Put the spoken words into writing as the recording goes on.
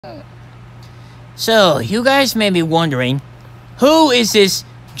So, you guys may be wondering, who is this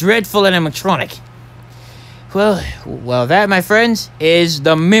dreadful animatronic? Well, that, my friends, is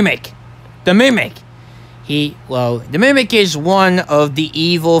the Mimic. The Mimic. The Mimic is one of the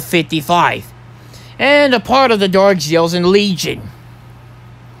evil 55, and a part of the Dark Xaldjinn Legion.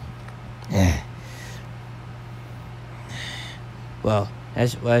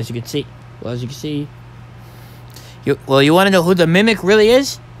 As you can see, you want to know who the Mimic really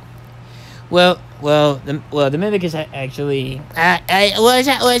is? The Mimic is actually it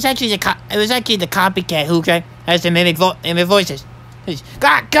was actually the copycat who has the mimic voices.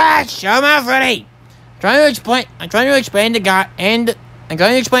 Gosh, shut up, Freddy! I'm trying to explain to God, and I'm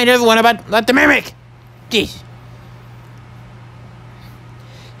going to explain to everyone about the Mimic. Jeez.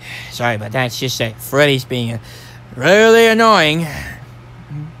 Sorry about that. It's just that Freddy's being really annoying.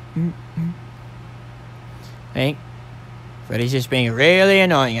 Right? Freddy's just being really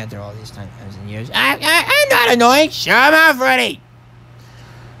annoying after all these times and years. I'm not annoying. Shut up, Freddy.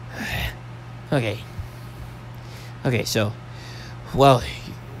 Okay. So, you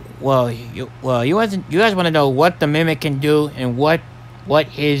guys want to know what the Mimic can do and what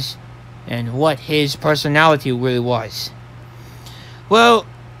his personality really was. Well,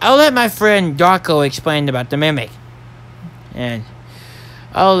 I'll let my friend Darko explain about the Mimic, and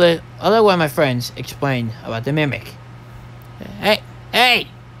I'll let one of my friends explain about the Mimic. Hey,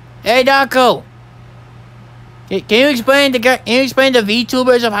 Darko! Can you explain the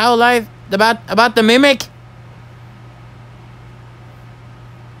VTubers of How Life about the Mimic?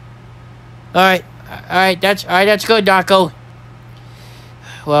 All right, that's good, Darko.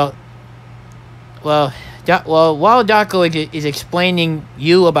 While Darko is explaining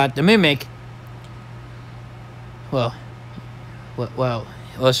you about the Mimic, and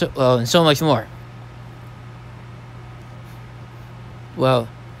so much more. I'll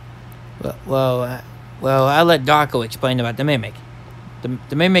let Darko explain about the Mimic.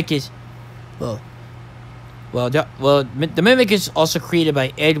 The Mimic is, the Mimic is also created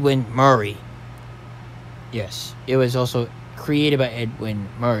by Edwin Murray. Yes, it was also created by Edwin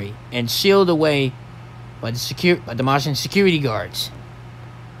Murray and sealed away by the Martian security guards.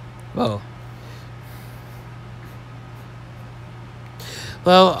 Well,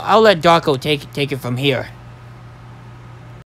 I'll let Darko take it from here.